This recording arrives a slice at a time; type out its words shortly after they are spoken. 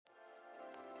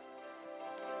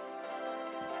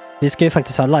Vi ska ju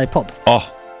faktiskt ha livepodd. Ja,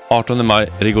 18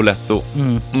 maj, Rigoletto.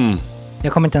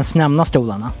 Jag kommer inte ens nämna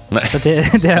stolarna. Nej. För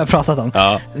det har jag pratat om.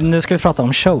 Ja. Nu ska vi prata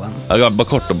om showen. Ja, bara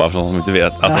kort då, bara för de som inte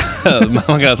vet.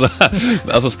 Man kan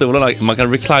alltså stolarna, man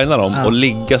kan reclina dem och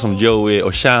ligga som Joey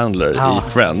och Chandler i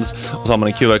Friends. Och så har man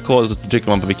en QR-kod och så trycker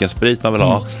man på vilken sprit man vill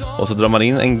ha. Och så drar man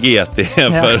in en GT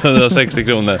för 160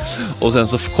 kronor. Och sen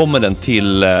så kommer den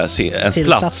till ens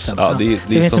plats. Ja, det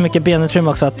finns så mycket benutrymme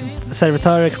också att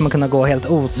servitörer kommer kunna gå helt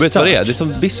ostört. Vet du vad det är? Det är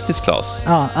som business class.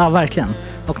 Ja, verkligen.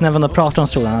 Och när man då pratar om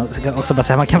stolarna så kan jag också bara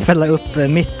säga att man kan fälla upp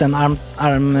mitten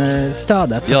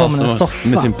armstödet så får man en soffa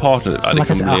med sin partner. Ja, det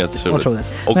kommer bli helt otroligt.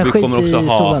 Och men vi kommer också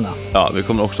stolarna. vi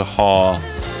kommer också ha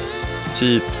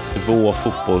typ 2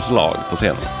 fotbollslag på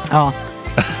scenen. Ja.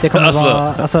 Det kommer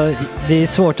vara, alltså det är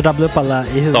svårt att rabbla upp alla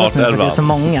i huvudet nu för det är så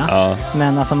många. Ja.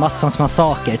 Men alltså Mattssons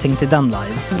massaker, tänk till den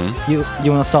live.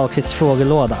 Jonas Dahlqvists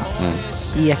frågelåda.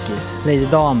 Ekis, Lady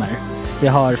Damer. Vi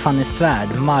har Fanny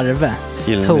Svärd, Marve,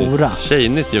 Tora.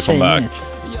 Tjejnytt gör comeback.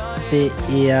 Det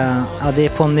är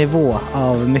på en nivå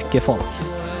av mycket folk.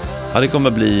 Ja, det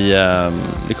kommer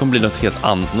bli något helt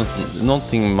annat.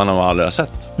 Någonting man har aldrig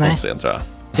sett på scen, tror jag.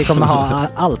 Det kommer ha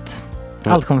allt.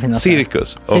 Allt kommer finnas.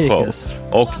 Cirkus.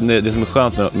 Och det som är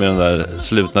skönt med de där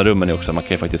slutna rummen är också att man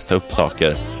kan ju faktiskt ta upp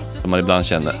saker som man ibland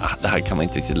känner det här kan man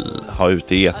inte riktigt ha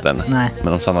ute i etern. Nej.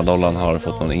 Men om Sanna Dollan har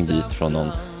fått någon invit från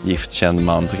någon giftkänd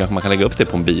man så kanske man kan lägga upp det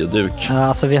på en bioduk. Ja,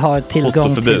 alltså vi har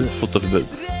tillgång till fotoförbud.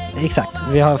 Exakt,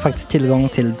 vi har faktiskt tillgång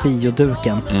till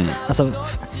bioduken. Alltså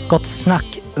gott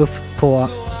snack upp på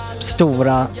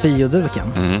stora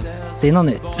bioduken. Det är något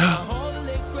nytt.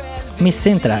 Missa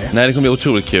inte det här. Nej, det kommer bli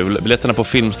otroligt kul. Biljetterna på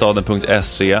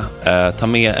filmstaden.se. Ta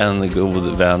med en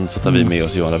god vän så tar vi med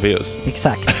oss Johan Rabaeus.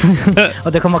 Exakt.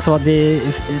 Och det kommer också vara det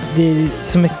är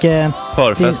så mycket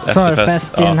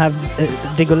förfest i den här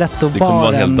Rigoletto-baren. Det kommer vara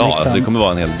en hel dag. Liksom. Det kommer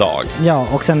vara en hel dag. Ja,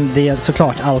 och sen det är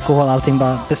såklart alkohol, allting.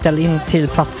 Bara beställ in till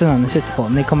platserna ni sitter på.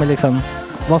 Ni kommer liksom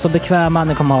vara så bekväma,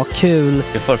 ni kommer ha kul.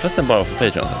 Är förfesten bara för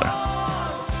Patreon eller?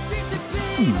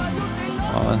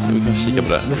 Ja, vi kan kika på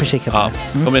det. Vi får kika på det.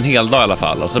 Det kommer en hel dag i alla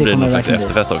fall. Och så blir det någon slags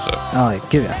efterfest också. Ja,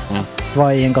 gud ja.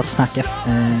 Vad är en gott snack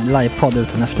livepodd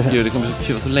utan efterfest? Gud, det kommer bli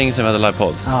kul. Så länge sedan vi hade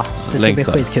livepodd. Ja, det ska bli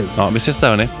skitkul. Ja, vi ses där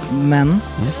hörni. Men,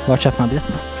 vart köper man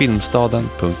biljetterna?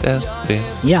 Filmstaden.se.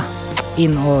 Ja,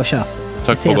 in och köp.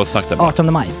 Tack på gott snack där.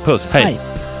 18 maj. Puss, hej.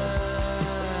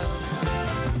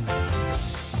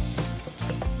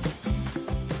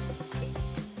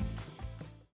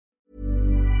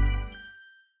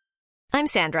 I'm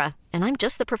Sandra, and I'm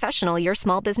just the professional your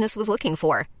small business was looking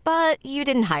for. But you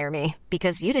didn't hire me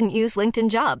because you didn't use LinkedIn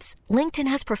Jobs.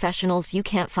 LinkedIn has professionals you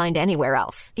can't find anywhere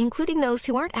else, including those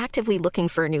who aren't actively looking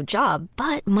for a new job,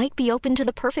 but might be open to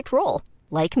the perfect role,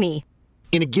 like me.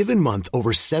 In a given month,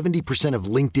 over 70% of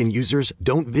LinkedIn users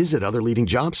don't visit other leading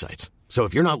job sites. So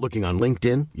if you're not looking on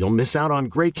LinkedIn, you'll miss out on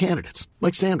great candidates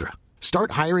like Sandra.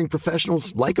 Start hiring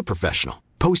professionals like a professional.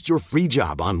 Post your free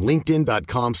job on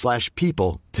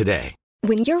linkedin.com/people today.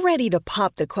 When you're ready to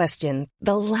pop the question,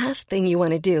 the last thing you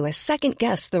want to do is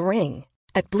second-guess the ring.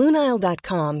 At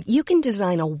BlueNile.com, you can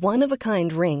design a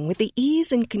one-of-a-kind ring with the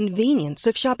ease and convenience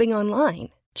of shopping online.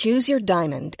 Choose your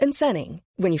diamond and setting.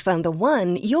 When you find the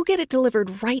one, you'll get it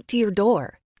delivered right to your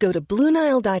door. Go to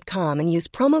BlueNile.com and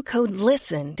use promo code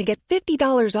LISTEN to get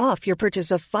 $50 off your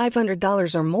purchase of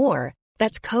 $500 or more.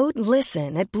 That's code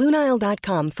LISTEN at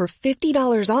BlueNile.com for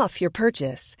 $50 off your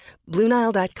purchase.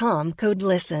 BlueNile.com, code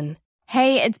LISTEN.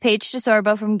 Hey, it's Paige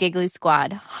DeSorbo from Giggly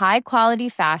Squad. High quality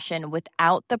fashion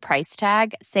without the price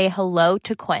tag. Say hello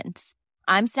to Quince.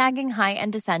 I'm snagging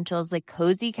high-end essentials like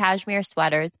cozy cashmere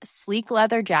sweaters, sleek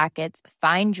leather jackets,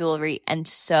 fine jewelry, and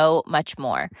so much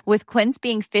more. With Quince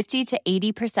being 50 to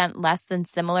 80% less than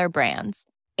similar brands.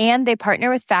 And they partner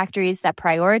with factories that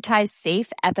prioritize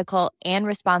safe, ethical, and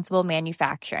responsible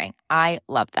manufacturing. I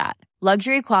love that.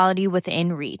 Luxury quality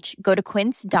within reach. Go to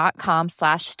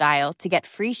quince.com/style to get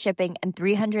free shipping and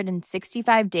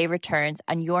 365-day returns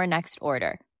on your next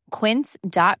order.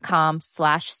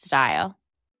 Quince.com/style.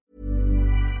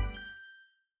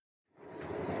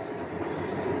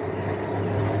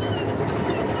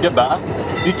 Gubbar,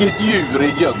 vilket djur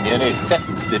i djungeln är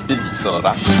sämst i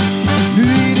bilföra? Nu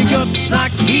är det gött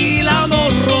snack hela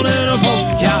morgonen och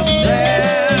podcast. God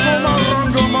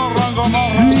morgon, god morgon, god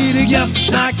morgon. Nu är det gött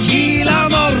snack hela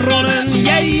morgonen,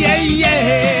 yeah, yeah,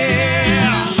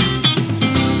 yeah.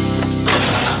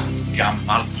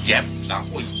 Gammal jävla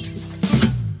skit.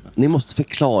 Ni måste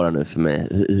förklara nu för mig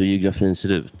hur geografin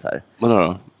ser ut här. Vadå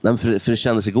då? Nej, för det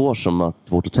kändes igår som att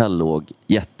vårt hotell låg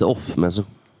jätteoff, men så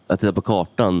jag tittade på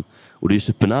kartan och det är ju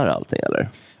supernära allting, eller?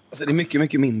 Alltså det är mycket,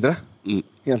 mycket mindre.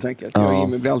 helt enkelt. Jag och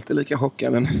Jimmy blir alltid lika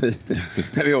chockade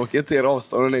när vi åker till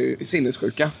avstånd och är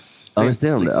sinnessjuka. Ja, visst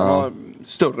är de det. Ja.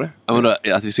 Större. Ja, men då, att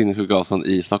det är sinnessjuka avstånd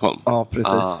i Stockholm? Ja,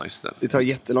 precis. Just det. Det tar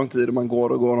jättelång tid och man går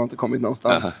och har inte kommit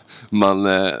någonstans.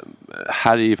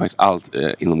 Här är ju faktiskt allt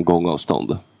inom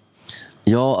gångavstånd.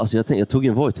 Ja, alltså jag tog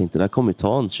en Voi, tänkte det här kommer ju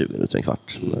ta en 20 minuter, en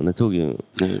kvart. Men det tog ju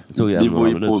Vi bor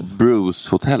ju på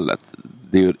Bruce-hotellet.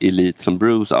 Det är ju Elite som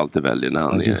Bruce alltid väljer när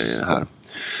han är här.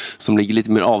 Som ligger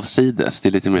lite mer avsides. Det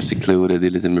är lite mer secluded, det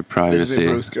är lite mer privacy. Det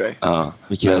är Bruce-grej. Ja,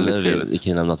 vi kan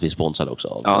nämna att vi är sponsrade också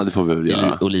av. Ja, det får vi väl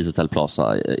göra. Och Elite Hotel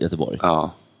Plaza i Göteborg.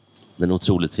 Ja. Den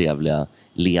otroligt trevliga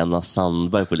Lena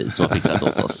Sandberg på Elite som har fixat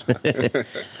åt oss.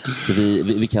 Så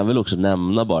vi kan väl också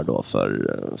nämna bara då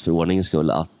för ordningens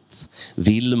skull att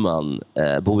vill man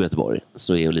bo i Göteborg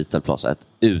så är Elite Hotel Plaza ett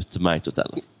utmärkt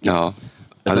hotell. Ja.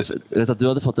 Jag vet att du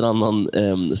hade fått en annan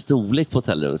storlek på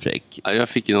hotellrummet, Fredrik. Ja, jag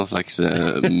fick ju någon slags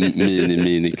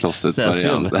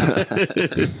mini-closet-variant.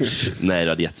 Nej, det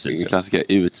hade jättefint. Den klassiska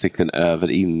utsikten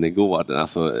över innergården,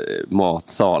 alltså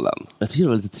matsalen. Jag tycker det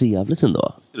var lite trevligt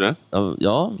ändå. Är det?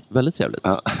 Ja, väldigt trevligt.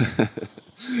 Ja.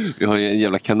 Vi har ju en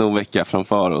jävla kanonvecka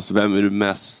framför oss. Vem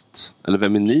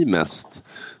är ni mest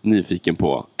nyfiken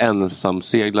på?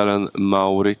 Ensamseglaren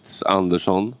Maurits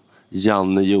Andersson,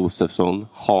 Janne Josefsson,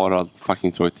 Harald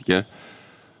fucking Treutiger,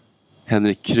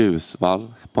 Henrik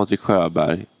Krusvall, Patrik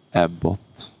Sjöberg,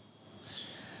 Ebbot.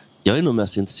 Jag är nog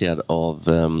mest intresserad av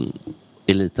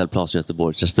Elite Plaza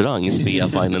Göteborgs restaurang Svea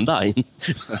Fine and Dine.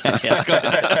 Jag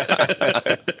skojar.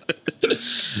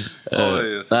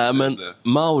 Nej, men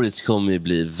Maurits kommer ju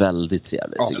bli väldigt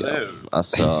trevligt, tycker jag.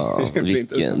 Alltså,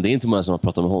 det är inte många som har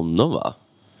pratat med honom, va?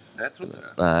 Nej, jag tror inte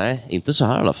det. Nej, inte så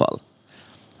här i alla fall.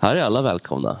 Här är alla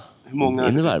välkomna.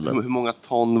 Hur många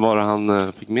ton var det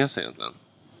han fick med sig egentligen?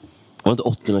 Det var inte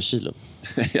 800 kilo.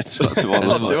 Jag tror att det var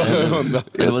något.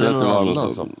 Det var någon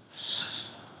annan som...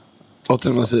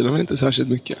 800 kilo är inte särskilt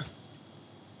mycket.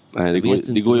 Nej,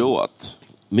 det går ju åt.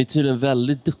 Men är tydligen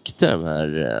väldigt duktiga de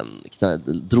här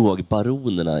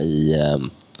drogbaronerna i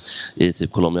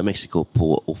typ Colombia, Mexiko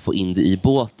på att få in det i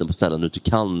båten på ställen du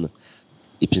kan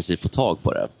i princip få tag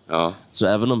på det. Ja. Så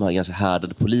även de här ganska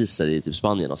härdade poliser i typ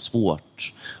Spanien har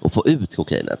svårt att få ut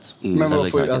kokainet. Men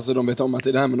alltså de vet om att det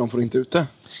är det här, men de får inte ut det.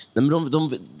 Nej, men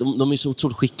de är så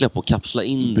otroligt skickliga på att kapsla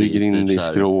in bygger in det i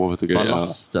skrovet och grejer.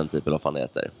 Ballasten typ, eller vad fan det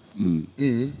heter.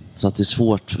 Så att det är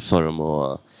svårt för dem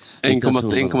att...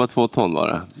 1,2 ton var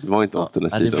det. Det var inte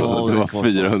 800 kilo. Det var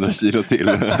 400 kilo till.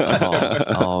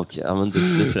 Okej. Ja, men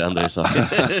det förändrar ju saker.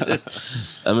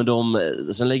 Ja, men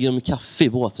sen lägger de kaffe i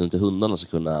båten till hundarna ska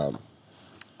kunna...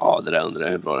 Ja, det där undrar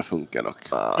jag hur bra det funkar dock.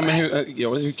 Men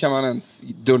hur kan man ens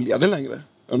dölja det längre?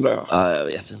 Undrar jag. Ja, jag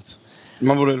vet inte.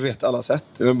 Man borde veta alla sätt.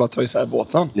 Det är bara att ta isär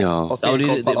båten. Ja, det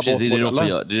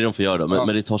är det de får göra då.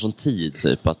 Men det tar sån tid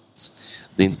typ att...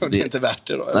 Det är inte värt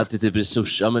det då? Eller? Att det är typ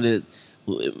resurser. Ja, men det är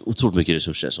otroligt mycket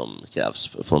resurser som krävs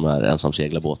på de här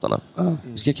ensamsegla-båtarna.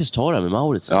 Vi ska kanske ta det här med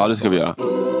Maurits. Ja, det ska vi göra.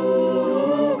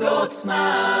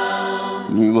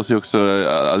 Vi måste ju också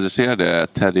adressera det,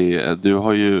 Teddy. Du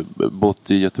har ju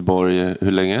bott i Göteborg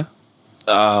hur länge?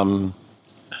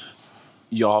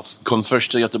 Jag kom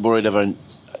först till Göteborg, det var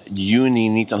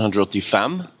juni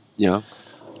 1985. Ja.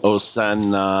 Och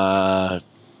sen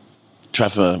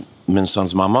träffade min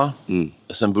sons mamma.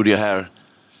 Sen bodde jag här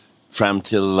fram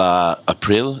till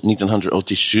april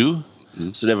 1987.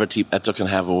 Så det var typ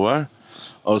 1,5 år.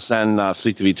 Och sen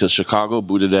flyttade vi till Chicago.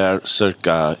 Bodde där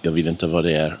cirka, jag vet inte vad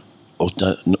det är,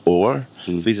 8 år.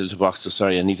 Flyttade tillbaka till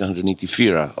Sverige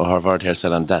 1994 och har varit här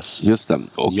sedan dess. Just det.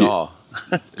 Och ja.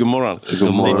 God morgon. Det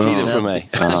är tidigt för mig.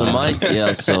 Så Mike är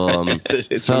alltså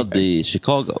född i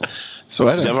Chicago. Så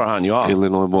är det. Det var han, ja.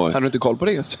 Illinois boy. Har du inte koll på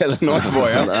det? Jag spelar Illinois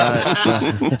boy.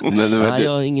 Nej,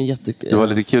 jag har ingen Det var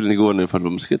lite kul igår nu för att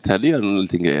de ska tälja en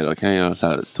liten grej. Då kan jag göra så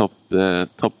här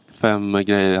topp 5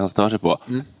 grejer han stör sig på.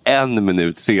 1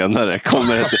 minut senare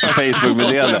kommer ett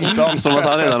Facebook-meddelande som att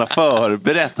han redan har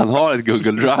förberett. Han har ett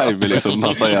Google Drive med liksom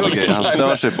massa jävla grejer han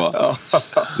stör sig på.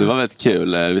 Det var väldigt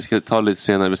kul. Vi ska ta lite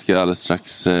senare. Vi ska alldeles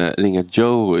strax ringa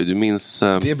Joey. Du minns...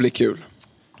 Det blir kul.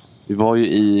 Vi var ju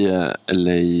i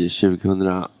LA 2000...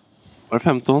 Var det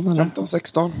 15 eller?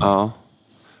 15-16. Ja.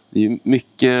 Det är ju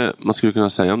mycket man skulle kunna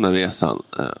säga om den resan.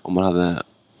 Om man hade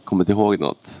kommit ihåg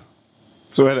något.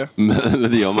 Så är det.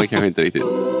 Men det gör man kanske inte riktigt.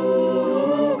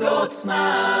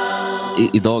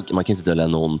 Idag, man kan inte dölja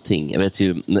någonting. Jag vet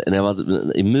ju, när jag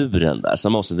var i muren där,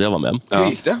 samma avsnitt jag var med. Hur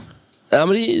gick det? Ja,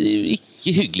 men det gick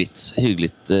hyggligt.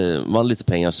 Vann lite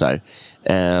pengar så här.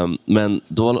 Men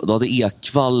då hade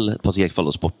Patrik Ekvall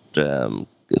och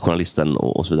sportjournalisten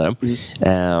och så vidare,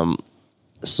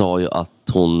 sa ju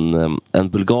att en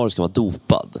bulgar ska vara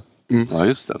dopad. Ja,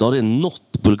 just det. Då har det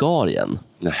nått Bulgarien.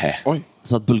 Nej. Oj.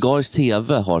 Så att bulgarisk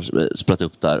tv har spelat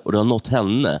upp där och det har nått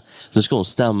henne. Så ska hon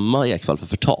stämma Ekvall för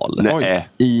förtal. Nej.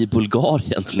 I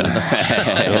Bulgarien.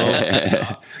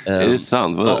 Är det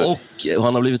sant? Och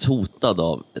han har blivit hotad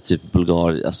av typ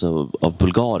av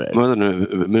bulgarer.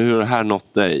 Men hur har det här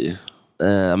nått dig?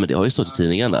 Men det har ju stått i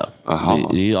tidningarna. Det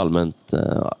är ju allmänt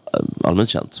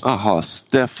känt. Jaha,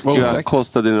 Steff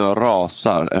kostade några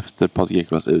rasar efter Patrik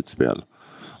Ekvalls utspel.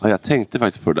 Ja, jag tänkte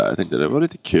faktiskt på det där. Jag tänkte det var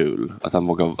lite kul att han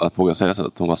vågade säga så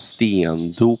att hon var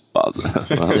stendopad.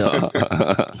 Ja.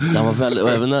 Han var väl, och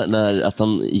även när att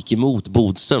han gick emot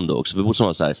Bodström då också. För Bodström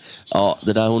var så här, ja,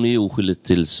 det där hon är ju oskyldig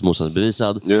tills motsatsen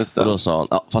bevisad. Och då sa han,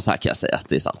 ja, fast här kan jag säga att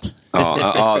det är sant.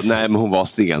 Nej, men hon var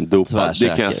stendopad. Tvärsäker.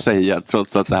 Det kan jag säga,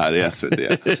 trots att det här är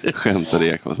SVT. Skämtade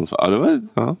Ekvall som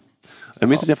sa. Jag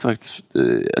minns att jag faktiskt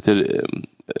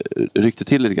ryckte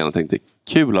till lite grann och tänkte,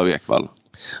 kul av Ekvall.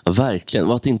 Ja, verkligen.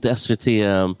 Var att inte SVT...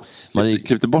 Man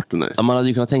klippte bort den där. Man hade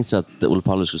ju kunnat tänkt sig att Olof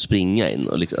Palme skulle springa in.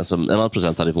 Och alltså, en annan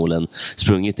procent hade förmodligen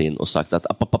sprungit in och sagt att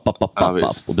app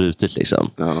och brutit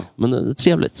liksom. Ja. Men det är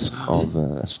trevligt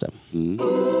av SVT.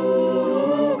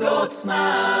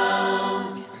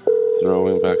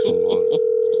 Throwing back some water.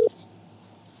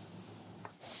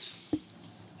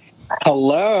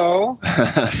 Hello.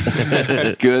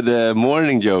 Good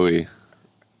morning, Joey.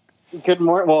 Good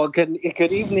morning. Well,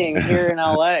 good evening here in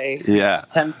LA. Yeah.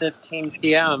 10:15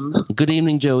 p.m. Good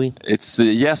evening, Joey. It's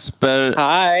Jesper.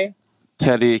 Hi.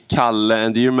 Teddy, Kalle,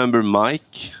 and do you remember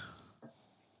Mike?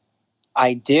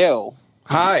 I do.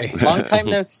 Hi. Long time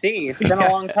no see. It's been a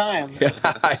long time.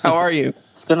 Hi, how are you?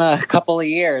 It's been a couple of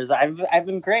years. I've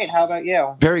been great. How about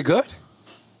you? Very good.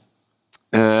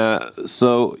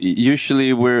 So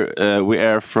usually we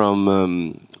air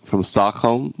from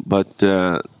Stockholm, but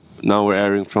now we're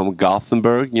airing from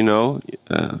Gothenburg. You know,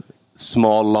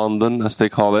 small London as they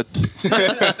call it.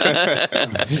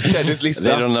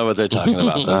 They don't know what they're talking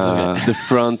about. The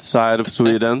front side of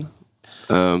Sweden.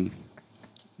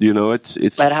 You know it?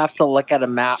 I'd have to look at a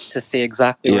map to see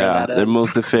exactly where that is. They're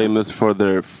mostly famous for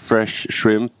their fresh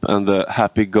shrimp and the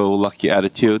happy-go-lucky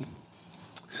attitude.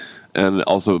 And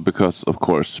also because, of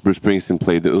course, Bruce Springsteen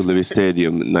played the Ullevi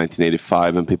Stadium in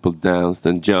 1985 and people danced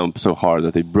and jumped so hard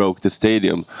that they broke the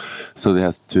stadium. So they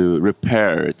had to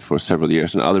repair it for several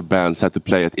years and other bands had to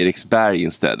play at Eriksberg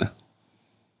instead.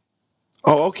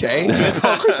 Oh, okay.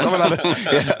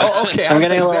 Okay. I'm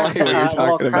getting exactly what you're talking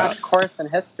a little about. crash course in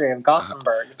history of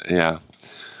Gothenburg. Yeah.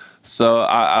 So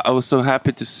I was so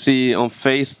happy to see on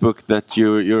Facebook that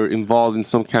you're involved in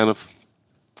some kind of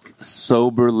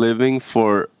sober living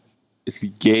for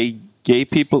gay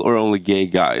people or only gay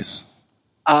guys?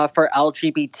 For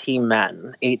LGBT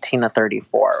men, 18 to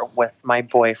 34, with my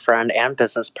boyfriend and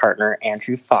business partner,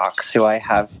 Andrew Fox, who I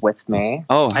have with me.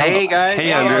 Oh, hey, guys.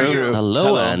 Hey, Andrew.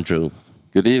 Hello, Andrew.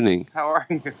 Good evening. How are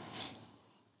you?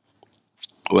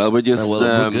 Well, we're just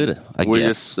we're good, I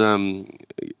guess. Just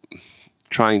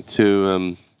trying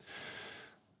to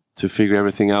figure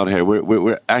everything out here.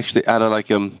 We're actually at a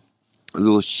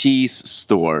little cheese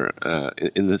store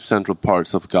in the central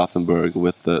parts of Gothenburg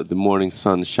with the morning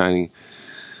sun shining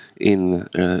in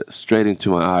straight into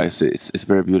my eyes. It's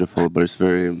very beautiful, but it's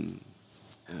very bright.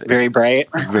 Very bright,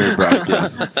 yeah.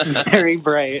 Very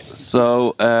bright.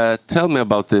 So tell me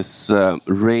about this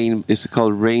is it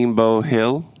called Rainbow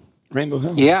Hill? Rainbow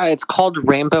Hill. Yeah, it's called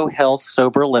Rainbow Hill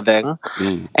Sober Living.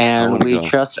 And we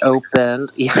just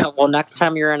opened. Yeah, well, next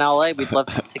time you're in LA, we'd love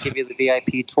to give you the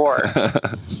VIP tour.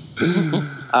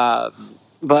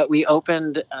 But we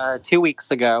opened 2 weeks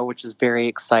ago, which is very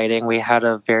exciting. We had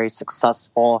a very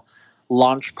successful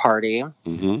launch party.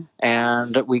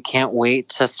 And we can't wait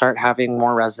to start having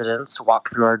more residents walk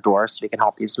through our doors so we can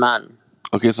help these men.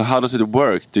 Okay, so how does it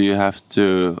work? Do you have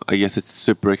to, I guess it's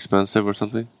super expensive or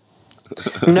something?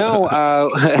 No,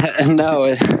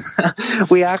 no.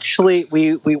 We actually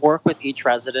we work with each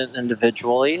resident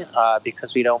individually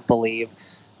because we don't believe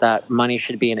that money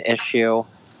should be an issue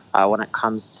when it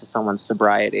comes to someone's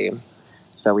sobriety.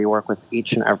 So we work with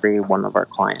each and every one of our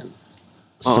clients.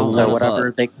 So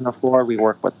whatever they can afford, we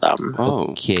work with them.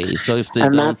 Okay, so if they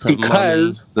and don't that's have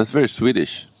because money... That's very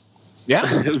Swedish.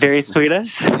 Yeah, very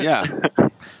Swedish. Yeah.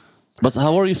 But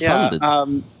how are you funded?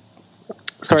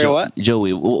 Sorry, what?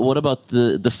 Joey, what about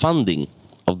the funding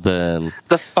of the...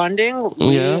 The funding,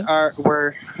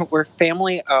 we're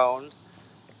family owned,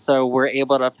 so we're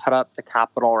able to put up the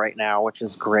capital right now, which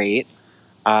is great.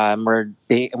 We're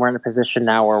in a position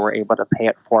now where we're able to pay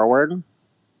it forward,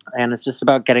 and it's just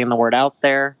about getting the word out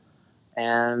there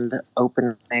and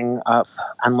opening up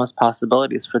endless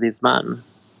possibilities for these men.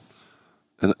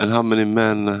 And how many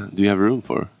men do you have room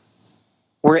for?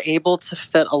 We're able to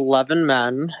fit 11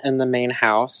 men in the main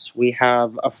house. We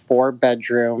have a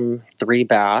 4-bedroom,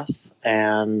 3-bath,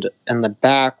 and in the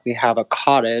back we have a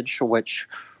cottage, which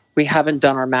we haven't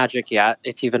done our magic yet.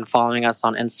 If you've been following us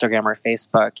on Instagram or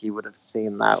Facebook, you would have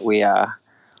seen that we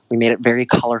made it very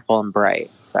colorful and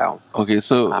bright. So okay,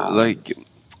 so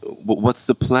what's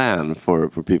the plan for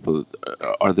people?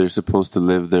 Are they supposed to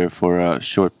live there for a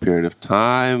short period of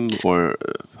time, or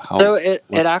how? So it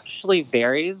actually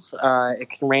varies. It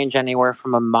can range anywhere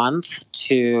from a month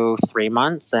to 3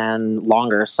 months and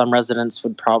longer. Some residents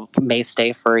may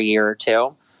stay for a year or two.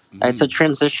 Mm-hmm. It's a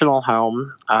transitional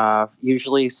home.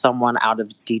 Usually someone out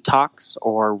of detox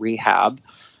or rehab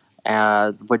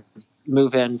would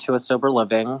move into a sober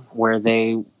living where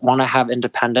they want to have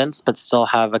independence but still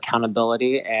have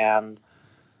accountability and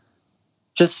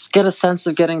just get a sense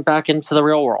of getting back into the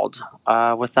real world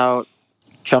without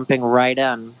jumping right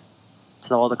in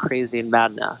to all the crazy and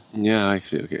madness. Yeah, I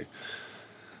see. Okay,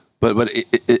 but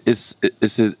is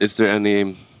there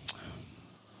any?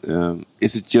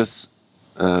 Is it just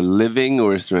living,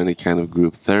 or is there any kind of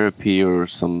group therapy or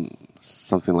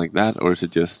something like that, or is it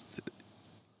just?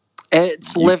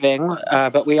 It's living,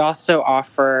 but we also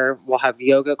we'll have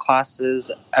yoga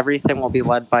classes. Everything will be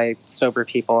led by sober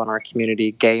people in our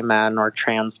community, gay men or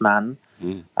trans men.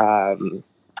 We'll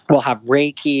have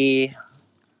Reiki,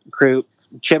 group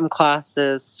gym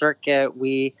classes, circuit.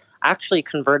 We actually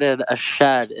converted a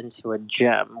shed into a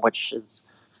gym, which is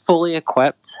fully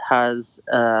equipped, has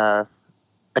a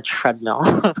treadmill.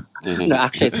 No,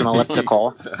 actually it's an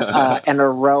elliptical, and a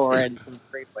rower and some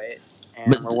free weights.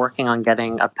 And we're working on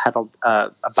getting a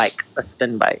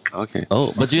spin bike. Okay.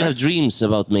 Oh, but do you have dreams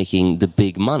about making the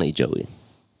big money, Joey?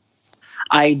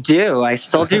 I do. I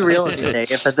still do real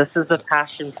estate, but this is a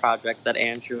passion project that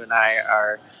Andrew and I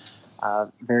are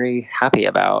very happy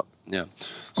about. Yeah.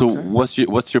 So what's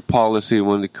your policy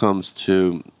when it comes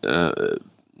to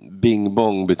being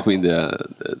bong between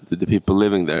the people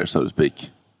living there, so to speak?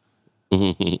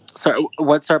 So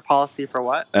what's our policy for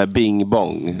what? Being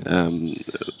bong.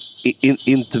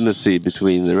 Intimacy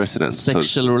between the residents.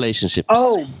 Sexual relationships.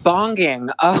 Oh,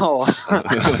 bonging. Oh.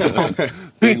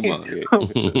 Being bong.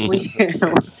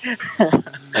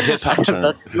 A hip-hop term.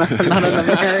 That's not an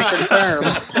American term.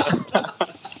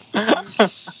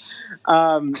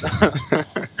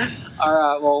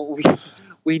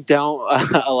 We don't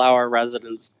allow our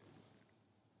residents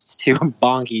to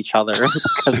bong each other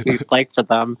because we like for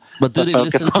them. But do they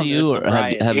listen to you, or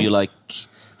have you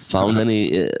found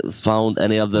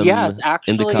any of them? Yes,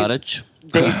 actually, in the cottage?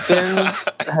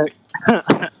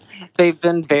 They've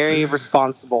been very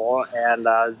responsible, and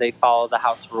they follow the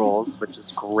house rules, which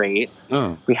is great.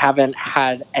 Oh. We haven't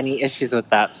had any issues with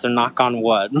that, so knock on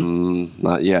wood.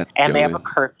 Not yet. And they have a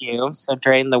curfew, so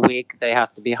during the week they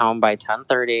have to be home by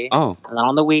 10:30. Oh. And then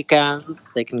on the weekends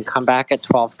they can come back at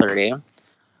 12:30.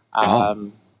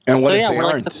 And what if they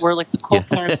aren't? We're like the cool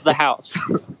parents of the house.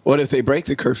 What if they break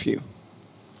the curfew?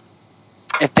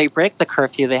 If they break the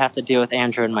curfew, they have to deal with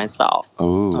Andrew and myself.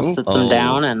 I'll sit them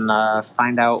down and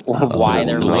find out why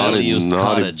they're late. Use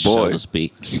cottage, so to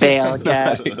speak. They'll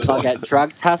get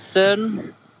drug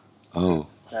tested. Oh.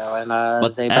 So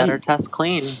they better test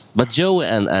clean. But Joe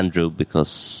and Andrew,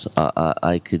 because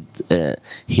I could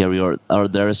hear you are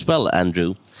there as well,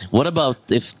 Andrew. What about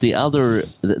if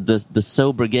the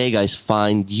sober gay guys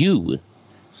find you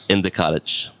in the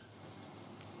cottage?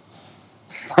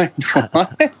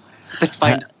 To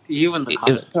find you in the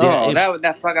cottage.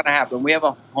 That's not going to happen. We have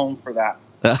a home for that.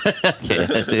 Okay,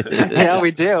 I see. Yeah,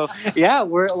 we do. Yeah,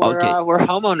 we're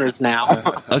homeowners now.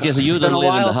 Okay, so you don't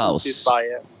live in the house.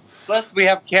 Plus, we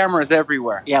have cameras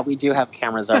everywhere. Yeah, we do have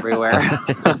cameras everywhere.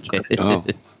 Okay. Oh.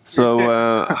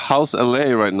 So, how's LA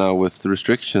right now with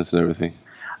restrictions and everything?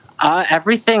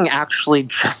 Everything actually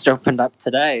just opened up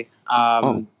today.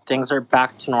 Things are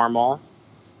back to normal.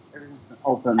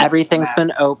 Everything's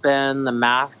been open. The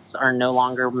masks are no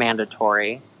longer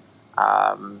mandatory.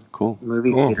 Cool.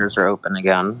 Movie theaters are open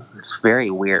again. It's very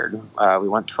weird. We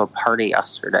went to a party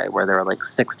yesterday where there were like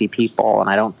 60 people, and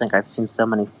I don't think I've seen so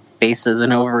many faces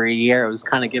in over a year. It was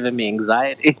kind of giving me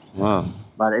anxiety. Wow.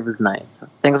 But it was nice.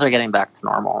 Things are getting back to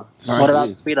normal. What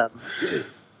about Sweden?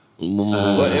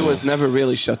 Well, it was never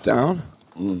really shut down.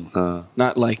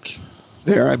 Not like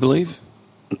there, I believe.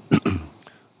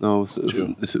 No,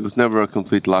 it was never a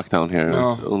complete lockdown here.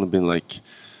 No. It's only been like,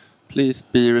 please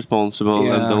be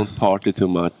responsible and don't party too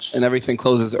much. And everything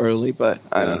closes early, but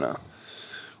I don't know.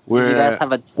 Did you guys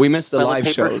have we missed the live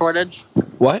paper shows. shortage?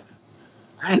 What?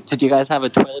 Did you guys have a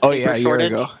toilet paper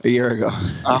shortage? A year ago.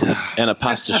 And a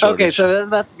pasta shortage. Okay, so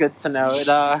that's good to know.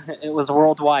 It was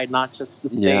worldwide, not just the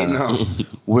States. Yeah.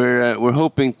 We're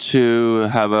hoping to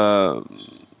have a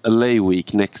lay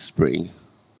week next spring.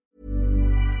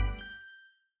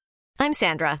 I'm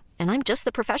Sandra, and I'm just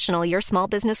the professional your small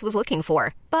business was looking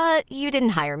for. But you didn't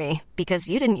hire me because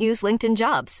you didn't use LinkedIn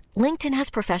Jobs. LinkedIn has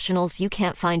professionals you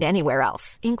can't find anywhere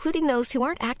else, including those who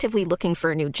aren't actively looking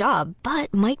for a new job,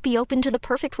 but might be open to the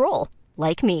perfect role,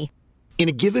 like me. In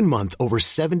a given month, over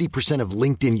 70% of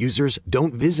LinkedIn users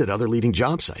don't visit other leading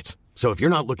job sites. So if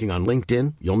you're not looking on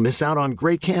LinkedIn, you'll miss out on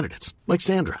great candidates like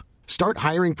Sandra. Start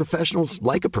hiring professionals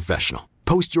like a professional.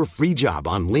 Post your free job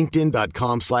on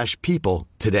linkedin.com/people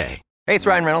today. Hey, it's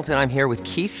Ryan Reynolds, and I'm here with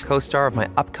Keith, co-star of my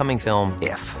upcoming film,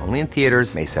 If, only in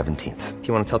theaters May 17th. Do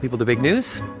you want to tell people the big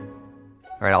news?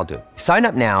 All right, I'll do it. Sign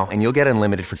up now and you'll get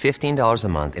unlimited for $15 a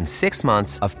month and 6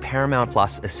 months of Paramount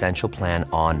Plus Essential Plan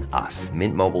on us.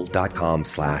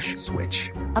 MintMobile.com/switch.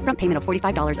 Upfront payment of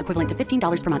 $45 equivalent to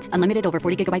 $15 per month. Unlimited over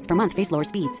 40 gigabytes per month. Face lower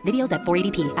speeds. Videos at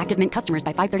 480p. Active Mint customers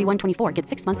by 531.24 get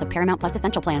 6 months of Paramount Plus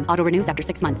Essential Plan. Auto renews after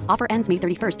 6 months. Offer ends May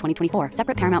 31st, 2024.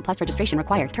 Separate Paramount Plus registration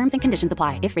required. Terms and conditions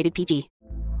apply if rated PG.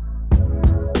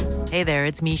 Hey there,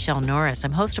 it's Michelle Norris.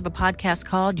 I'm host of a podcast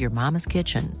called Your Mama's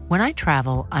Kitchen. When I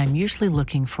travel, I'm usually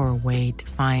looking for a way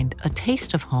to find a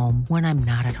taste of home when I'm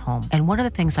not at home. And one of the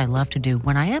things I love to do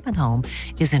when I am at home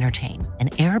is entertain.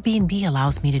 And Airbnb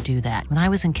allows me to do that. When I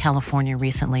was in California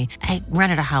recently, I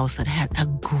rented a house that had a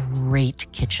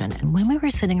great kitchen. And when we were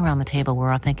sitting around the table, we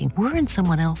were all thinking, we're in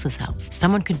someone else's house.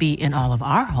 Someone could be in all of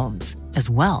our homes as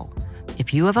well.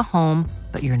 If you have a home,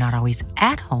 but you're not always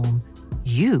at home,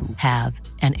 you have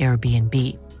an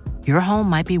Airbnb. Your home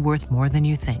might be worth more than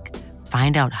you think.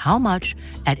 Find out how much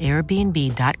at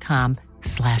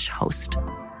airbnb.com/host.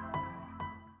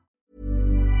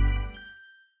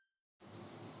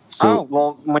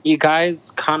 Well, when you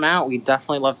guys come out, we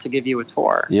definitely love to give you a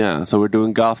tour. Yeah, so we're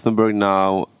doing Gothenburg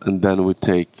now, and then we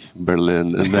take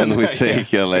Berlin, and then we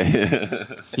take LA.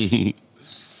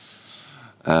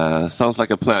 Sounds like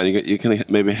a plan. You can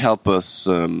maybe help us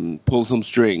pull some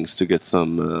strings to get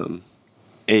some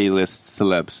A-list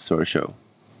celebs to our show.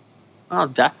 Oh,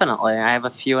 definitely. I have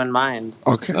a few in mind.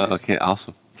 Okay. Okay,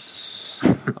 awesome.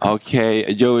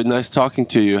 Okay, Joey, nice talking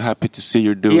to you. Happy to see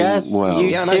you're doing well.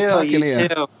 Yeah, nice talking to you.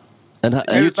 Too. And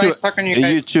nice talking to you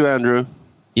guys. You too, Andrew.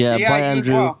 Yeah, bye,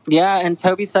 Andrew. Well. Yeah, and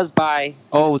Toby says bye.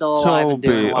 Oh,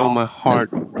 Toby. Well. Oh, my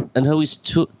heart. And who is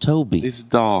Toby? His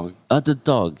dog. The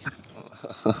dog.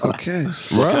 Okay.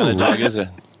 What kind of dog is it?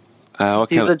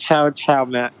 He's a Chow Chow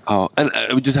mix. Oh, and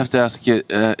we just have to ask you,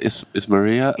 is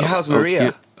Maria? Yeah, how's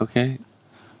Maria? Okay.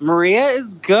 Maria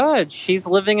is good. She's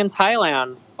living in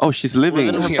Thailand. Oh, she's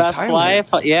living her best life.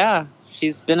 Yeah,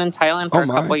 she's been in Thailand for a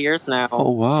couple years now. Oh,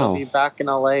 wow. She'll be back in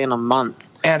LA in a month.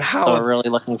 And how? So we're really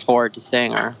looking forward to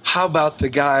seeing her. How about the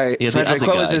guy, Frederick?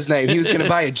 What was his name? He was going to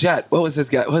buy a jet. What was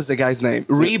his guy? What was the guy's name?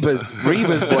 Reba's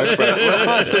boyfriend. What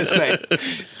was his name?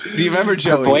 Do you remember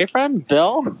Joey? Her boyfriend,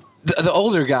 Bill. The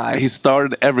older guy. He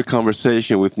started every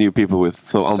conversation with new people with,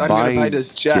 so I'm buying buy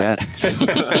this jet.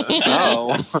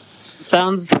 Oh,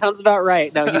 sounds about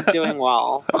right. No, he's doing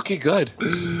well. Okay, good.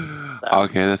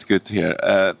 Okay, that's good to hear.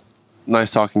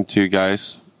 Nice talking to you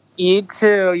guys. You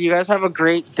too. You guys have a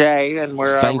great day, and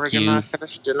we're gonna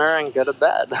finish dinner and go to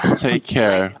bed. Take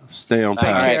care. Stay on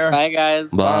time. Right, bye, guys.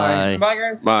 Bye. Bye,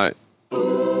 guys. Bye.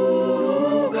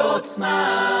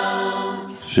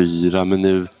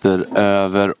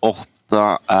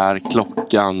 4:04 är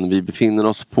klockan. Vi befinner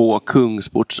oss på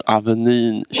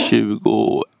Kungsportsavenyn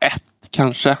 21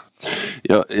 kanske.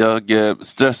 Jag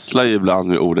strösslar ju ibland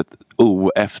med ordet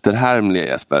oefterhärmliga,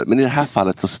 Jesper. Men i det här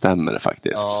fallet så stämmer det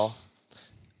faktiskt. Ja.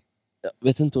 Jag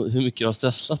vet inte hur mycket jag har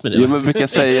stressat med det. Jo, men brukar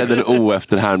säga den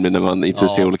oefterhärmlig när man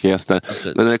introducerar olika gäster.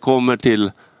 Absolut. Men när det kommer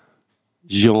till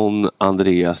John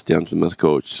Andreas, Gentleman's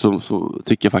coach, så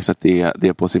tycker jag faktiskt att det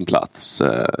är på sin plats.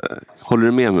 Håller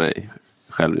du med mig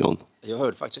själv, John? Jag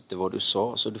hörde faktiskt inte vad du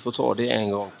sa, så du får ta det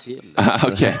en gång till.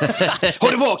 Okej.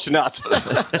 Har du vaknat?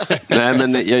 Nej,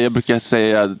 men jag brukar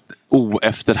säga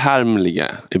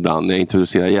oefterhärmliga ibland när jag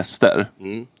introducerar gäster.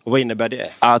 Mm. Och vad innebär det?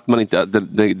 Att man inte,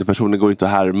 den personen går inte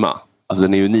att härma. Alltså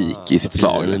den är unik i sitt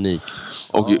slag. Unik.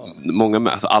 Och många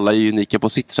med, alltså alla är unika på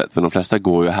sitt sätt, men de flesta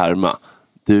går ju att härma.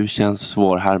 Du känns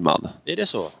svårhärmad. Är det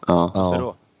så? Ja. Varför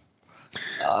då?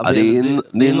 Ja, det är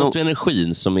något med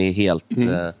energin som är helt...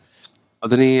 Ja,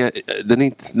 den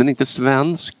är inte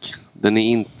svensk. Den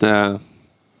är inte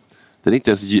Den är inte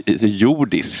ens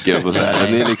jordisk. Den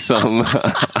är liksom...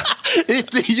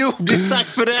 Inte jordisk, tack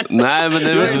för det. Nej, men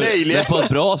det är på ett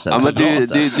bra sätt. Ja, men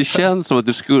det känns som att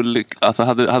du skulle... Alltså,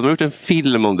 hade man gjort en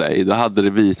film om dig, då hade det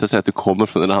visat sig att du kommer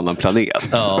från en annan planet.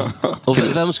 Ja. Och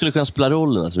vem skulle kunna spela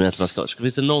rollen som egentligen ska?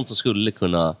 Finns det någon som skulle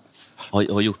kunna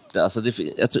ha gjort det? Alltså,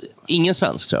 ingen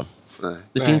svensk, tror jag. Nej.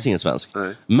 Det finns ingen svensk.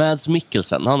 Nej. Mads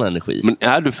Mikkelsen, han har energi. Men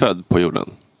är du född på jorden?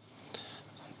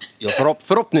 Ja,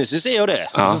 förhoppningsvis är jag det.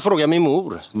 Jag får fråga min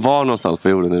mor. Var någonstans på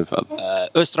jorden är du född?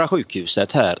 Östra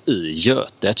sjukhuset här i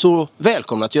Götet. Så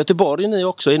välkomna till Göteborg ni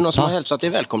också. Är det någon som har hälsat att det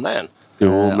är välkomna än?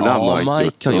 Jo, men det har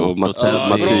Mike har gjort.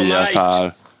 Mattias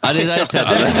här. Ja, det är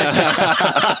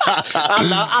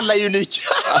alla är unika.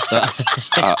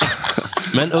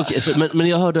 Men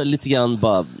jag hörde lite grann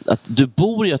bara att du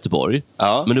bor i Göteborg,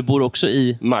 men du bor också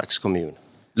i Marks kommun.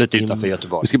 Lite utanför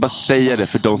Göteborg. Vi ska bara säga det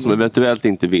för de som eventuellt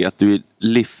inte vet. Du är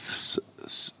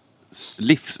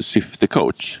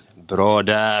livssyftecoach. Bra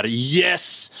där.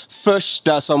 Yes!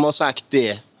 Första som har sagt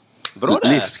det. Bra där.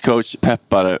 Livscoach,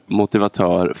 peppare,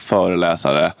 motivatör,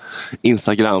 föreläsare.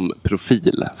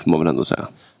 Instagram-profil får man väl ändå säga.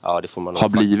 Ja, det får man har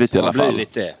blivit i alla fall. Har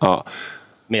blivit det. Ja.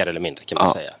 Mer eller mindre kan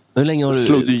man säga. Hur länge har du...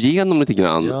 Slog du igenom lite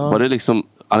grann? Ja. Var det liksom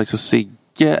Alex och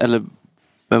Sigge? Eller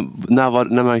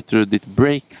när märkte du ditt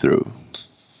breakthrough?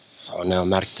 Ja, när jag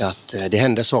märkte att det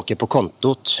hände saker på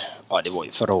kontot. Ja, det var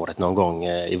ju förra året någon gång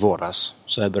i våras.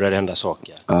 Så började det hända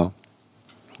saker. Ja.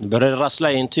 Det började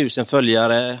rassla in 1000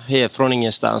 följare från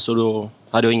ingenstans. Och då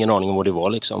hade jag ingen aning om vad det var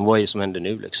liksom. Vad är det som hände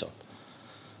nu liksom?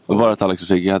 Och var det att Alex och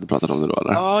Sigge hade pratat om det då,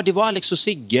 eller? Ja, det var Alex och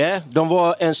Sigge. De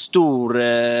var en stor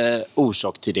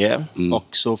orsak till det. Och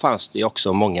så fanns det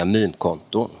också många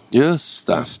meme-konton. Just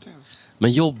det.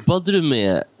 Men jobbade du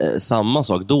med samma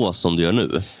sak då som du gör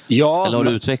nu? Ja. Eller har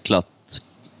du utvecklat?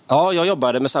 Ja, jag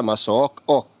jobbade med samma sak.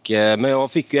 Men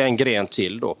jag fick ju en gren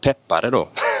till då. Peppare då.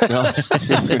 Ja.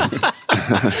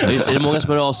 Just, är det många som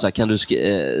hör av sig? Kan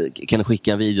du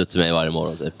skicka en video till mig varje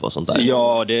morgon typ, och sånt där?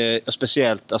 Ja, det är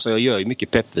speciellt. Alltså, jag gör ju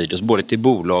mycket peppvideos. Både till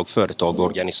bolag, företag,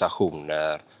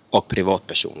 organisationer och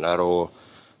privatpersoner. Och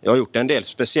jag har gjort en del.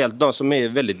 Speciellt de som är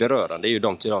väldigt berörande. Det är ju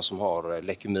de till de som har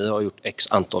leukemi. Jag har gjort x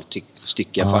antal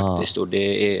stycken faktiskt. Och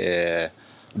det är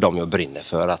de jag brinner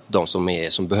för. Att de som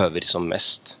behöver det som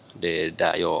mest. Det är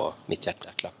där mitt hjärta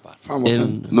klappar. Fan vad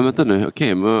fint. Men vänta nu,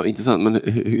 okej, men intressant. Men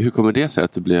hur kommer det sig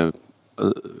att det blev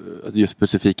just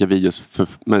specifika videos för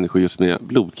människor just med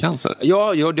blodcancer?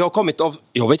 Ja, det har kommit av,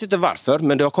 jag vet inte varför,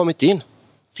 men det har kommit in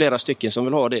flera stycken som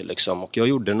vill ha det liksom. Och jag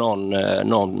gjorde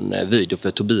någon video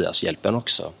för Tobiashjälpen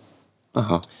också.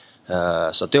 Aha.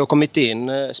 Så att det har kommit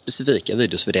in specifika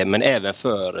videos för det, men även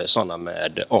för sådana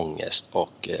med ångest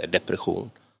och depression.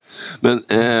 Men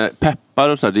peppar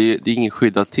och så här, det är ingen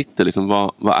skyddad titel liksom.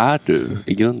 Vad är du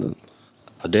i grunden?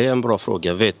 Ja, det är en bra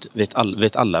fråga.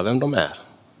 Vet alla vem de är?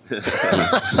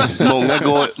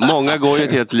 många går ju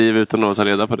ett helt liv utan att ta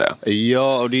reda på det.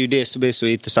 Ja, och det är ju det som är så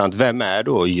intressant. Vem är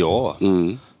då jag?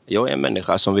 Jag är en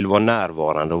människa som vill vara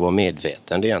närvarande och vara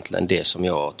medveten. Det är egentligen det som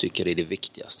jag tycker är det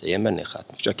viktigaste. Jag är en människa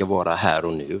att försöka vara här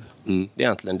och nu. Det är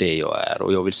egentligen det jag är.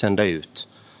 Och jag vill sända ut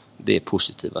det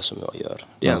positiva som jag gör.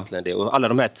 Det är egentligen det. Och alla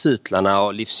de här titlarna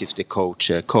och livssyfte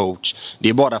coach, det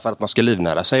är bara för att man ska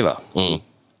livnära sig, va?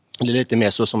 Det är lite mer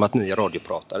så som att ni är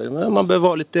radiopratare. Man behöver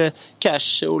ha lite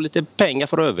cash och lite pengar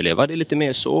för att överleva. Det är lite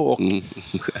mer så. Och,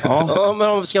 men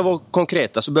om vi ska vara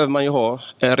konkreta så behöver man ju ha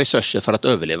resurser för att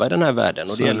överleva i den här världen.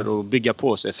 Och det gäller att bygga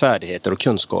på sig färdigheter och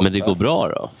kunskaper. Men det går bra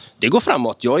då? Det går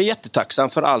framåt. Jag är jättetacksam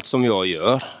för allt som jag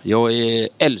gör. Jag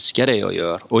älskar det jag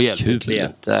gör och hjälper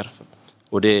klienter.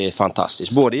 Och det är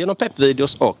fantastiskt. Både genom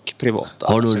peppvideos och privata.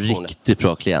 Har du en riktigt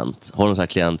bra klient? Har du en sån här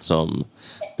klient som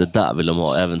det där vill de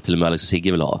ha? Även till och med Alex och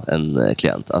Sigge vill ha en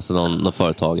klient. Alltså någon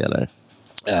företag eller?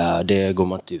 Det går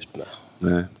man inte ut med.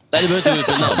 Nej. Nej, det behöver inte ut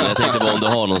med namn. Jag tänkte bara om du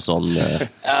har någon sån...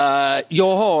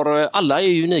 Alla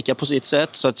är unika på sitt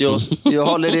sätt. Så att jag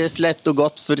håller det slätt och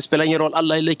gott. För det spelar ingen roll.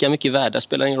 Alla är lika mycket värda. Det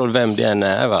spelar ingen roll vem det än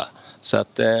är, va? Så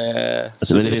att,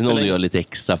 alltså, men det finns någon du gör lite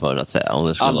extra för att säga. Om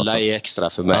det alla är extra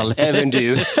för mig. Även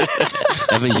du.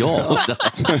 Även jag.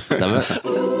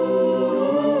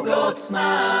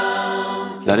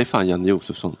 Det här är fan Janne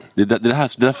Josefsson. Det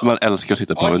är därför man älskar att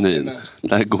sitta på Avenyn.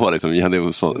 Där går liksom Janne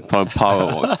Josefsson. Tar en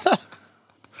powerwalk.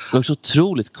 Det var så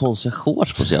otroligt konstig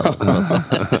shorts på scenen. Alltså.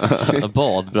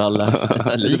 Badbralla.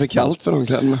 Lite för kallt för de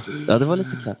kläderna. Ja, det var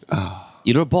lite kallt.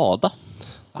 Gillar du att bada?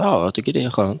 Ja, jag tycker det är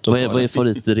skönt. Vad är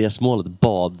favoritresmålet?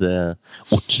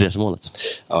 Ortsresmålet?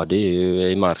 Ja, det är ju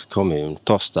i Marks kommun,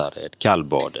 Tostared,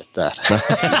 kallbadet där.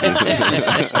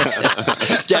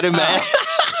 Ska du med?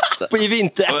 I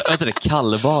vinter. Vad heter det?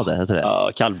 Kallbadet heter det?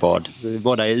 Ja, kallbad.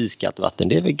 Bada i iskallt vatten,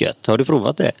 det är väl gött. Har du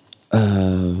provat det?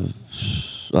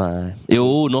 Nej.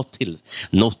 Jo,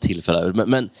 något tillfälle.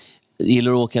 Men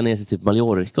gillar du att åka ner till typ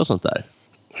Mallorca och sånt där?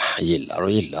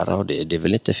 Gillar och det är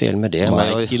väl inte fel med det. Men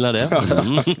jag gillar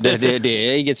det. Det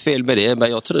är inget fel med det,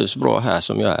 men jag trivs bra här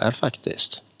som jag är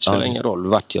faktiskt. Det spelar ingen roll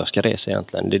vart jag ska resa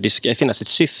egentligen. Det ska finnas ett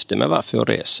syfte med varför jag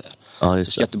reser. Ja, jag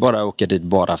ska inte bara åka dit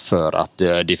bara för att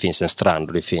det finns en strand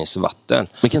och det finns vatten.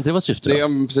 Men kan inte det vara ett syfte då? Det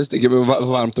är precis, det kan vara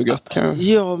varmt och gött.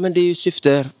 Ja, men det är ju ett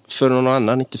syfte för någon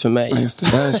annan, inte för mig. Ja, just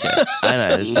det.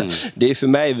 Nej, det är för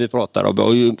mig vi pratar om.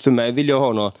 Och för mig vill jag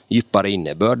ha någon djupare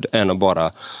innebörd än att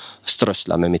bara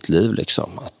strössla med mitt liv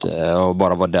liksom. Att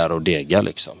bara vara där och dega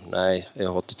liksom. Nej, jag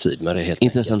har inte tid med det helt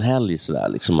inte enkelt. ens en helg sådär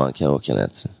liksom man kan åka ner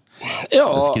till.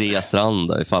 Ja. Skrea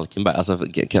strand i Falkenberg. Alltså,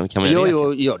 kan man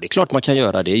Ja, det är klart man kan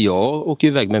göra det. Jag åker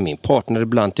iväg med min partner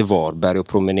ibland till Varberg och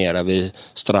promenerar vid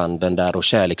stranden där och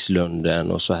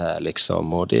Kärlekslunden och så här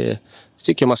liksom. Och det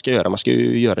tycker jag man ska göra. Man ska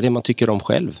ju göra det man tycker om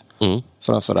själv.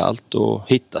 Framförallt och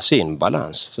hitta sin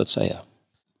balans så att säga.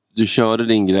 Du körde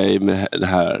din grej med det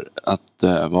här att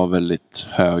vara väldigt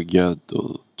högljudd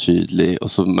och tydlig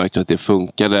och så märkte du att det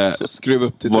funkade. Skruva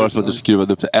upp till var det för att du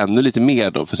skruvade upp det ännu lite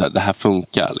mer då för så här, det här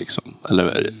funkar liksom?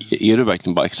 Eller är du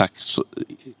verkligen bara exakt så,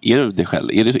 är du det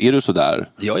själv? Är du så där?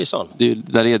 Jag är sån.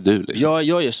 Där är du liksom. Ja,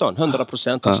 jag är sån,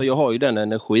 100%. Alltså, jag har ju den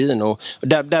energin och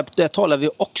där talar vi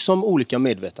också om olika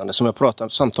medvetande som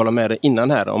jag samtalade med dig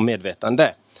innan här om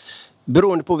medvetande.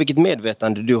 Beroende på vilket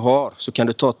medvetande du har så kan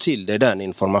du ta till dig den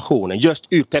informationen. Just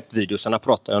ur peppvideosarna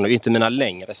pratar jag nu, inte mina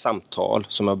längre samtal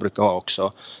som jag brukar ha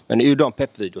också. Men ur de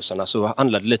peppvideosarna så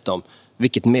handlar det lite om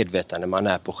vilket medvetande man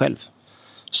är på själv.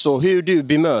 Så hur du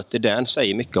bemöter den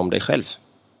säger mycket om dig själv.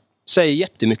 Säger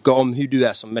jättemycket om hur du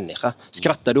är som människa.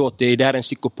 Skrattar du åt det här är en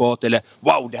psykopat eller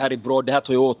wow, det här är bra, det här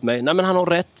tar jag åt mig. Nej, men han har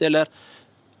rätt eller...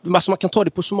 Alltså man kan ta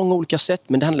det på så många olika sätt,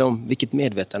 men det handlar om vilket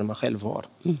medvetande man själv har.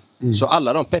 Så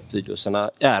alla de peppvideosarna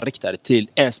är riktade till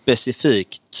en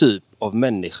specifik typ av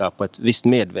människa på ett visst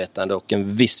medvetande och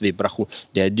en viss vibration.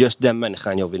 Det är just den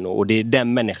människan jag vill nå och det är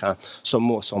den människan som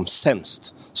mår som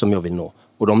sämst som jag vill nå.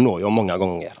 Och de når jag många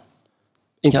gånger.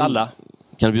 Inte alla.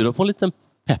 Kan du bjuda på en liten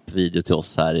peppvideo till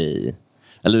oss här i...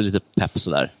 Eller lite pepp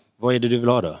sådär. Vad är det du vill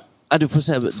ha då? Du får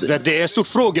säga... Det är en stort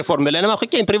frågeformulär när man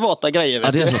skickar in privata grejer.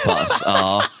 Vet det är så pass.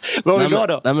 Ja. Vad vill du ha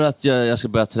då? Nej, men att jag ska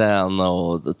börja träna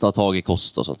och ta tag i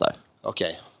kost och sånt där.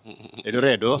 Okej. Är du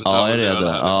redo? Ja, jag är redo.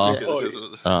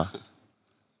 Ja.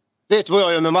 Vet du vad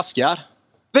jag gör med maskar?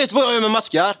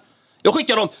 Jag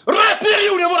skickar dem rätt ner i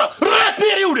jorden bara! Rätt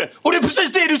ner i jorden! Och det är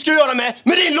precis det du ska göra med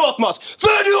din låtmask.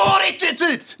 För du har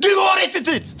inte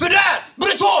tid! För det här,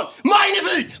 brutal,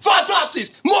 magnifik,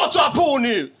 fantastisk, mata på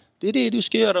nu! Det är det du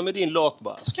ska göra med din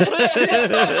låtmask. Precis!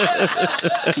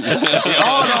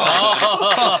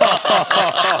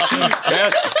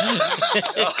 Yes!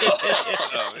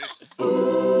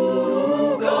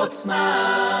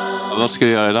 Vad ska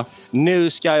du göra idag? Nu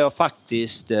ska jag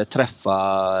faktiskt träffa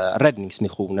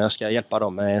Räddningsmissionen. Jag ska hjälpa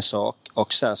dem med en sak.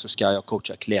 Och sen så ska jag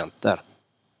coacha klienter.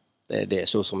 Det är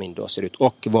så som min dag ser ut.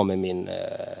 Och vara med min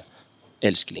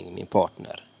älskling, min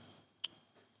partner.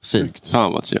 Fint.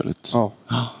 Fan vad trevligt. Ja.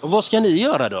 Och vad ska ni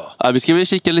göra då? Ja, vi ska väl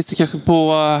kika lite kanske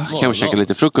på... Kanske käka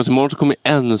lite frukost. Imorgon så kommer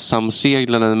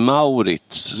ensamseglaren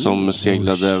Maurits som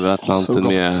seglade över Atlanten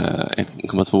med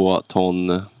 1,2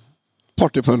 ton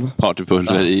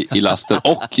partypulver i lasten.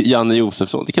 Och Janne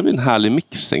Josefsson. Det kan bli en härlig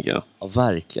mix, tänker jag. Ja,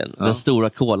 verkligen. Den stora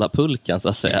kolapulkan, så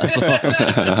att säga.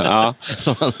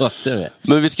 Som man åkte med.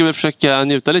 Men vi ska väl försöka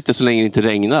njuta lite så länge det inte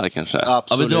regnar, kanske.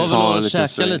 Absolut. Ja, vi drar väl och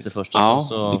käka lite först.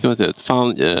 Ja, det kan vara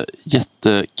fan,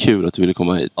 jättekul att du ville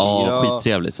komma hit. Ja,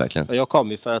 skittrevligt, verkligen. Jag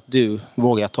kom ju för att du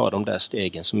vågar ta de där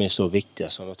stegen som är så viktiga,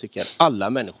 som jag tycker att alla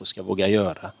människor ska våga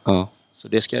göra. Ja. Så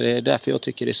det är därför jag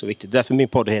tycker det är så viktigt. Därför min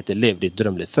podd heter Lev ditt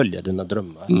drömliv, följa dina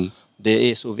drömmar.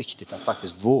 Det är så viktigt att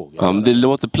faktiskt våga. Ja, men det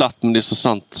låter platt, men det är så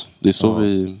sant. Det är så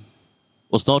vi...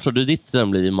 Och snart har du ditt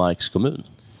drömliv i Marks kommun.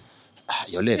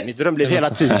 Jag lever mitt drömliv hela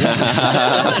tiden.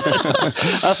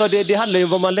 Alltså det handlar ju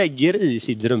om vad man lägger i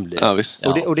sitt drömliv. Ja, visst.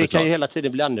 Och det kan ju hela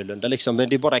tiden bli annorlunda liksom. Men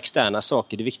det är bara externa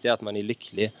saker. Det viktiga är att man är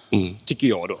lycklig. Tycker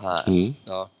jag då.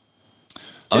 Ja.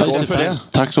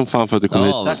 Tack som fan för att du kom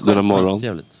hit denna morgon.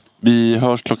 Trevligt. Vi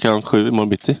hörs 7:00 imorgon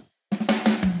bitti.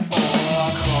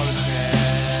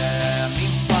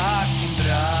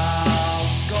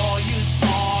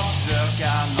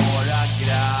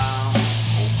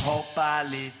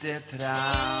 Lite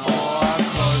tram och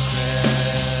Jorge,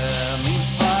 min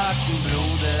fucking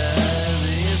broder.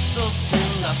 Det är så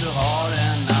synd att du har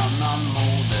en annan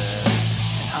moder.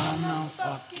 En annan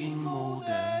fucking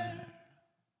moder.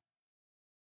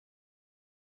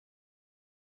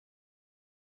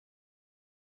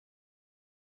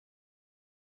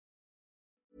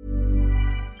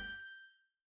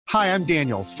 Hi, I'm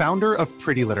Daniel, founder of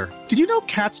Pretty Litter. Did you know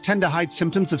cats tend to hide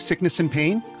symptoms of sickness and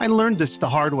pain? I learned this the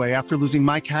hard way after losing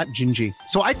my cat, Gingy.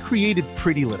 So I created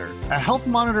Pretty Litter, a health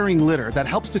monitoring litter that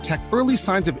helps detect early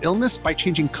signs of illness by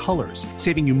changing colors,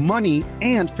 saving you money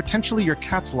and potentially your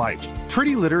cat's life.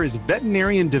 Pretty Litter is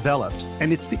veterinarian developed,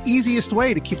 and it's the easiest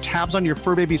way to keep tabs on your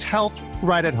fur baby's health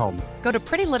right at home. Go to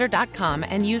prettylitter.com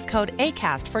and use code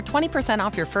ACAST for 20%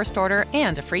 off your first order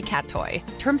and a free cat toy.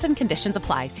 Terms and conditions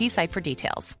apply. See site for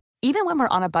details. Even when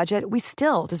we're on a budget, we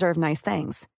still deserve nice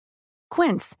things.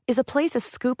 Quince is a place to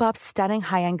scoop up stunning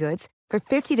high-end goods for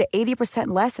 50 to 80%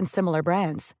 less than similar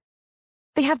brands.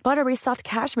 They have buttery soft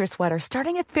cashmere sweaters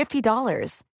starting at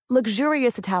 $50,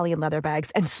 luxurious Italian leather bags,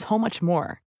 and so much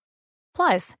more.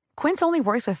 Plus, Quince only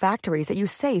works with factories that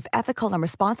use safe, ethical, and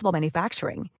responsible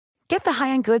manufacturing. Get the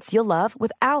high-end goods you'll love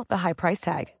without the high price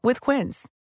tag with Quince.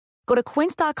 Go to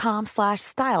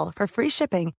quince.com/style for free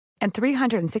shipping and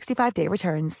 365-day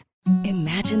returns.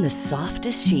 Imagine the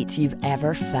softest sheets you've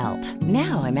ever felt.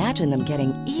 Now imagine them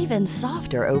getting even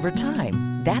softer over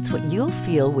time. That's what you'll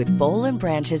feel with Boll &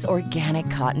 Branch's organic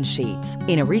cotton sheets.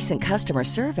 In a recent customer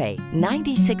survey,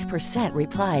 96%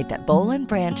 replied that Boll &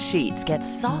 Branch sheets get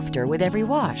softer with every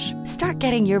wash. Start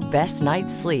getting your best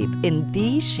night's sleep in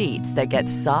these sheets that get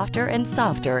softer and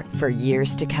softer for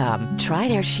years to come. Try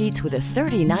their sheets with a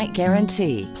 30-night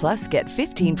guarantee. Plus, get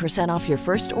 15% off your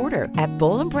first order at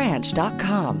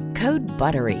bollandbranch.com. Code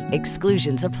BUTTERY.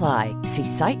 Exclusions apply. See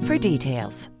site for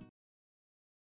details.